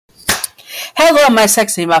Hello, my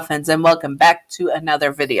sexy muffins, and welcome back to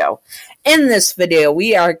another video. In this video,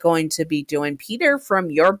 we are going to be doing Peter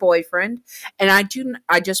from Your Boyfriend, and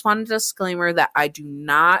I just want a disclaimer that I do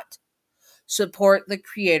not support the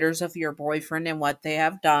creators of Your Boyfriend and what they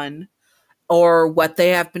have done or what they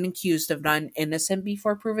have been accused of done. Innocent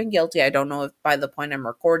before proven guilty. I don't know if by the point I'm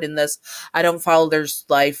recording this, I don't follow their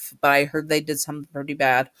life, but I heard they did something pretty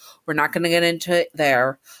bad. We're not going to get into it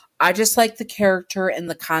there. I just like the character and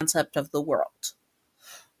the concept of the world.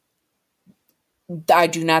 I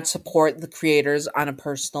do not support the creators on a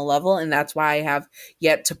personal level, and that's why I have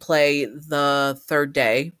yet to play the third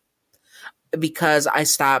day, because I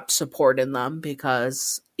stopped supporting them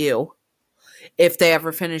because, ew. If they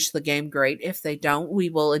ever finish the game, great. If they don't,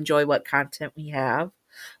 we will enjoy what content we have.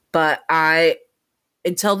 But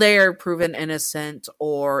until they are proven innocent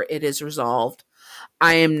or it is resolved,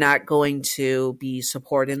 I am not going to be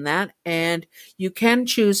supporting that. And you can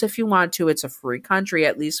choose if you want to. It's a free country,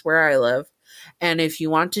 at least where I live. And if you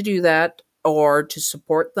want to do that or to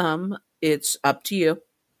support them, it's up to you.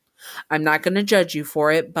 I'm not going to judge you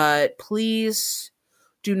for it, but please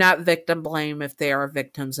do not victim blame if there are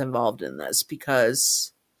victims involved in this,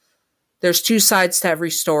 because there's two sides to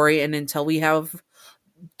every story, and until we have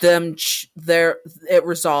it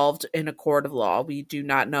resolved in a court of law, we do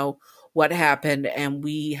not know what happened, and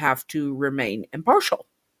we have to remain impartial.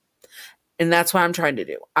 And that's what I'm trying to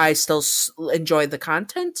do. I still enjoy the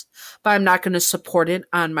content, but I'm not going to support it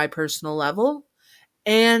on my personal level.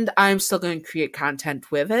 And I'm still going to create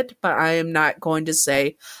content with it, but I am not going to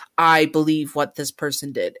say I believe what this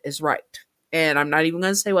person did is right. And I'm not even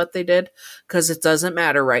going to say what they did, because it doesn't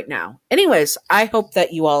matter right now. Anyways, I hope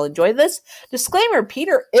that you all enjoy this. Disclaimer,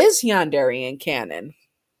 Peter is Yandere in canon.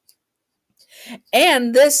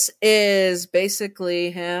 And this is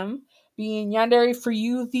basically him being Yandere for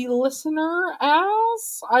you, the listener,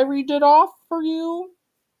 as I read it off for you.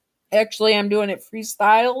 Actually, I'm doing it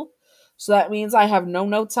freestyle, so that means I have no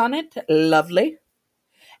notes on it. Lovely.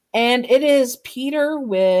 And it is Peter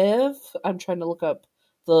with, I'm trying to look up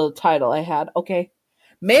the title I had. Okay.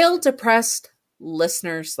 Male depressed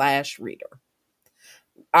listener / reader.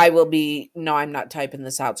 I'm not typing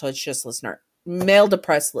this out, so it's just listener. Male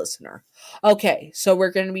depressed listener. Okay, so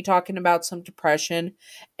we're going to be talking about some depression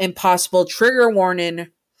and possible trigger warning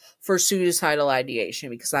for suicidal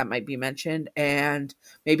ideation, because that might be mentioned, and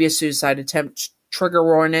maybe a suicide attempt trigger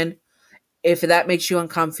warning. If that makes you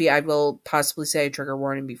uncomfy, I will possibly say a trigger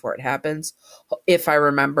warning before it happens, if I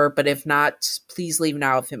remember, but if not, please leave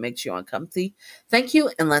now if it makes you uncomfy. Thank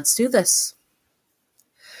you, and let's do this.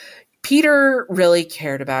 Peter really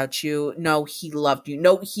cared about you. No, he loved you.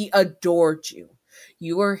 No, he adored you.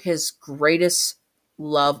 You were his greatest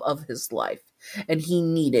love of his life, and he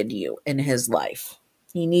needed you in his life.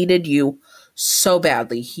 He needed you so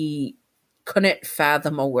badly. He couldn't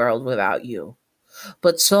fathom a world without you.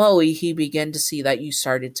 But slowly, he began to see that you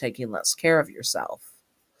started taking less care of yourself.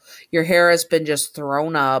 Your hair has been just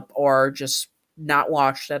thrown up or just not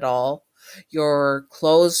washed at all. Your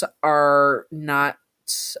clothes are not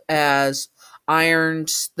as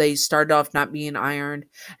ironed. They started off not being ironed,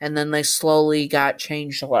 and then they slowly got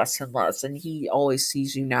changed less and less, and he always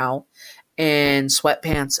sees you now in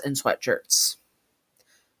sweatpants and sweatshirts.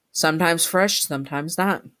 Sometimes fresh, sometimes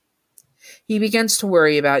not. He begins to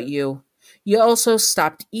worry about you. You also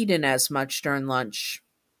stopped eating as much during lunch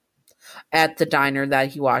at the diner that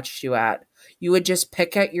he watched you at. You would just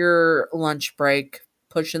pick at your lunch break,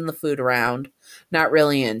 pushing the food around, not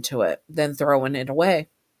really into it, then throwing it away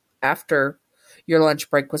after your lunch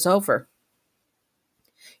break was over.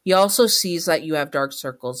 He also sees that you have dark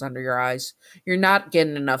circles under your eyes. You're not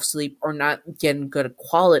getting enough sleep or not getting good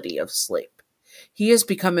quality of sleep. He is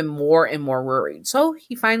becoming more and more worried, so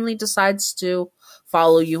he finally decides to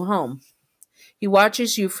follow you home. He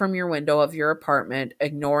watches you from your window of your apartment,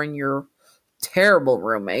 ignoring your terrible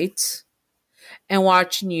roommates, and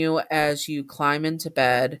watching you as you climb into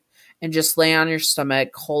bed and just lay on your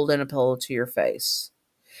stomach, holding a pillow to your face.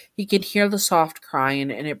 He can hear the soft crying,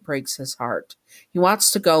 and it breaks his heart. He wants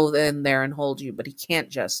to go in there and hold you, but he can't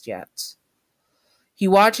just yet. He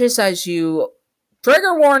watches as you,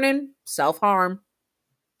 trigger warning, self-harm.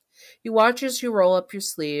 He watches you roll up your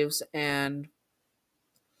sleeves and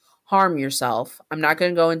harm yourself. I'm not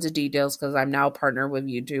going to go into details because I'm now partnered with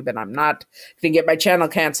YouTube, and I'm not going to get my channel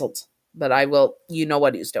canceled. But I will, you know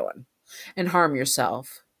what he's doing. And harm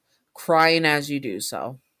yourself, crying as you do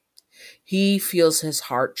so. He feels his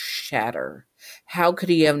heart shatter. How could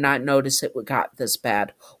he have not noticed it got this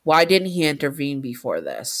bad? Why didn't he intervene before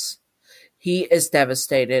this? He is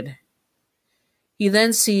devastated. He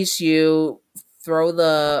then sees you throw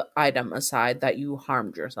the item aside that you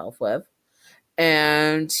harmed yourself with,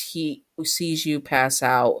 and he sees you pass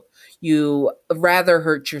out. You rather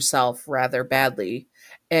hurt yourself rather badly,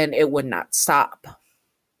 and it would not stop.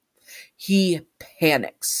 He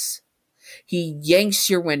panics. He yanks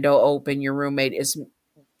your window open. Your roommate is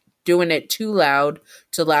doing it too loud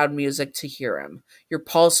to loud music to hear him. Your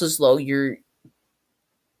pulse is low. Your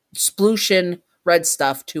splooshin red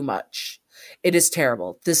stuff too much. It is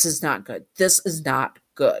terrible. This is not good. This is not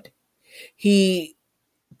good. He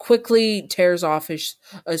quickly tears off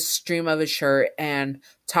a stream of his shirt and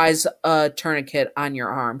ties a tourniquet on your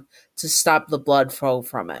arm to stop the blood flow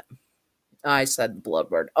from it. I said the blood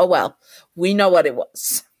word. Oh well, we know what it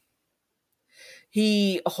was.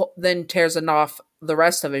 He then tears off the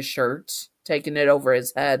rest of his shirt, taking it over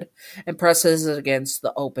his head, and presses it against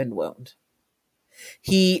the open wound.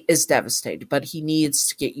 He is devastated, but he needs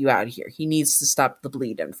to get you out of here. He needs to stop the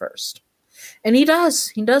bleeding first. And he does.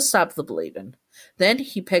 He does stop the bleeding. Then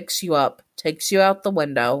he picks you up, takes you out the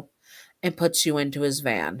window, and puts you into his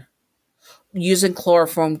van, using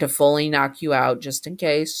chloroform to fully knock you out just in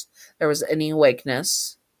case there was any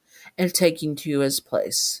awakeness, and taking to his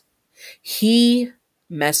place. He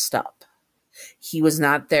messed up. He was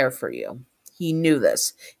not there for you. He knew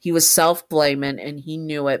this. He was self-blaming, and he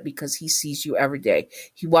knew it because he sees you every day.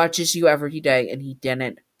 He watches you every day, and he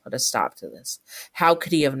didn't put a stop to this. How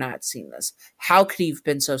could he have not seen this? How could he have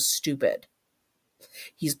been so stupid?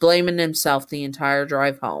 He's blaming himself the entire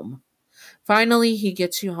drive home. Finally, he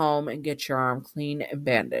gets you home and gets your arm clean and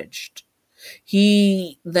bandaged.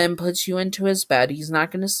 He then puts you into his bed. He's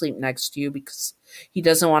not going to sleep next to you because he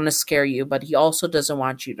doesn't want to scare you, but he also doesn't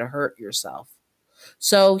want you to hurt yourself.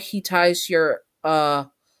 So he ties your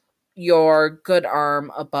good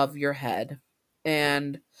arm above your head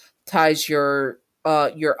and ties your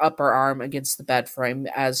upper arm against the bed frame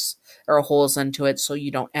as there are holes into it so you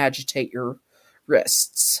don't agitate your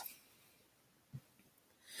wrists.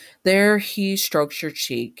 There he strokes your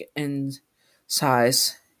cheek and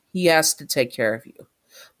sighs. He has to take care of you,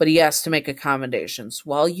 but he has to make accommodations.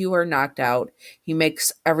 While you are knocked out, he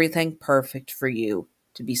makes everything perfect for you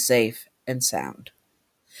to be safe and sound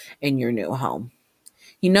in your new home.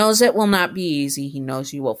 He knows it will not be easy. He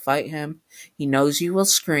knows you will fight him. He knows you will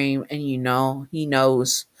scream, and he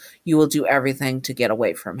knows you will do everything to get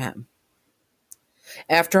away from him.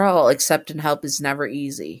 After all, accepting help is never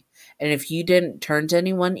easy. And if you didn't turn to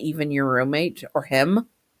anyone, even your roommate or him,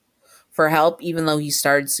 for help, even though he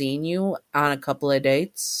started seeing you on a couple of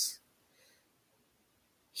dates,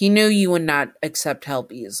 he knew you would not accept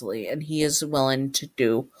help easily, and he is willing to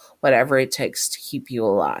do whatever it takes to keep you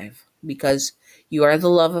alive, because you are the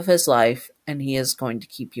love of his life, and he is going to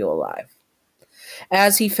keep you alive.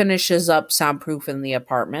 As he finishes up soundproofing the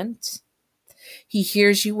apartment, he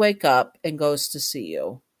hears you wake up and goes to see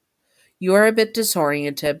you. You are a bit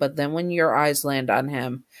disoriented, but then when your eyes land on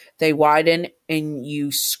him, they widen and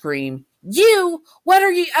you scream, "You! What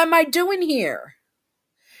am I doing here?"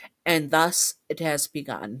 And thus it has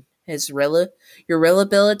begun. Your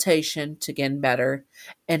rehabilitation to get better,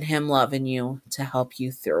 and him loving you to help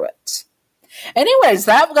you through it. Anyways,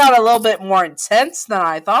 that got a little bit more intense than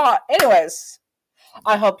I thought. Anyways,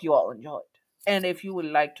 I hope you all enjoyed. And if you would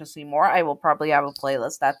like to see more, I will probably have a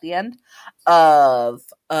playlist at the end of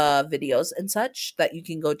videos and such that you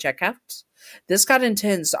can go check out. This got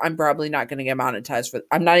intense. I'm probably not going to get monetized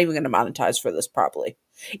I'm not even going to monetize for this probably.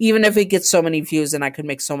 Even if it gets so many views and I could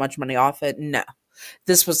make so much money off it. No.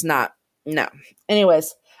 This was not. No.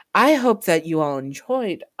 Anyways, I hope that you all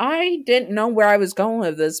enjoyed. I didn't know where I was going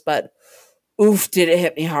with this, but oof, did it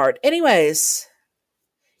hit me hard. Anyways,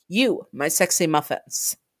 you, my sexy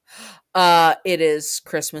muffins. It is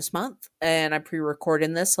Christmas month, and I'm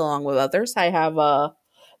pre-recording this along with others. I have a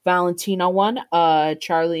Valentino one,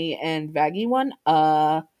 Charlie and Vaggie one,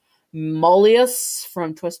 Molius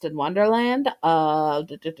from Twisted Wonderland. I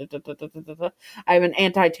have an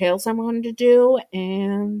Anti-Tales I'm going to do,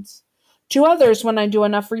 and 2 others when I do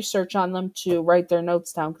enough research on them to write their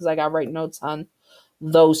notes down, because I got to write notes on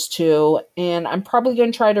those 2. And I'm probably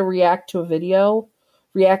going to try to react to a video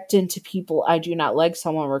reacting to people I do not like.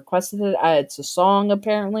 Someone requested it. It's a song,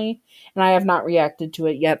 apparently, and I have not reacted to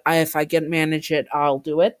it yet. If I can manage it, I'll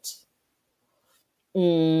do it.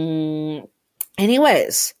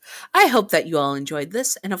 Anyways, I hope that you all enjoyed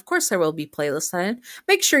this, and of course there will be playlists on it.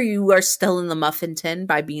 Make sure you are still in the muffin tin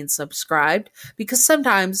by being subscribed, because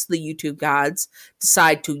sometimes the YouTube gods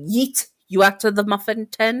decide to yeet you out of the muffin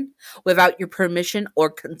tin without your permission or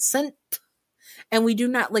consent, and we do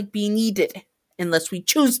not like being yeeted unless we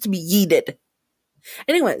choose to be yeeted.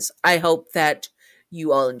 Anyways, I hope that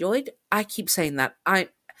you all enjoyed. I keep saying that.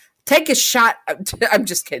 Take a shot. I'm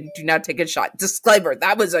just kidding. Do not take a shot. Disclaimer,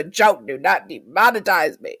 that was a joke. Do not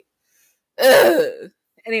demonetize me. Ugh.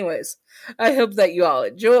 Anyways, I hope that you all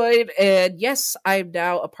enjoyed. And yes, I'm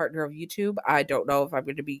now a partner of YouTube. I don't know if I'm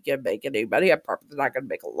going to be making any money. I'm probably not going to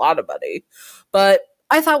make a lot of money. But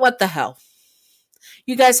I thought, what the hell?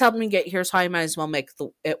 You guys helped me get here, so I might as well make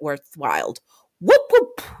it worthwhile. Whoop,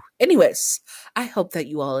 whoop. Anyways, I hope that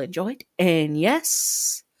you all enjoyed. And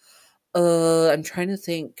yes, I'm trying to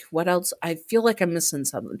think what else. I feel like I'm missing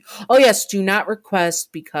something. Oh yes, do not request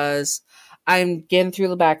because I'm getting through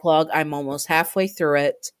the backlog. I'm almost halfway through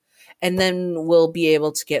it, and then we'll be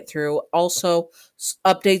able to get through. Also,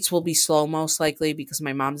 updates will be slow most likely because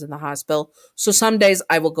my mom's in the hospital. So some days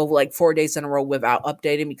I will go like 4 days in a row without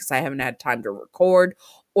updating because I haven't had time to record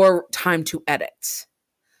or time to edit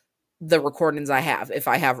the recordings I have, if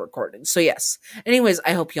I have recordings. So yes. Anyways,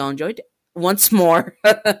 I hope y'all enjoyed once more.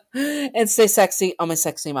 And stay sexy on my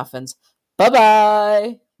sexy muffins.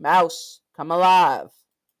 Bye-bye. Mouse, come alive.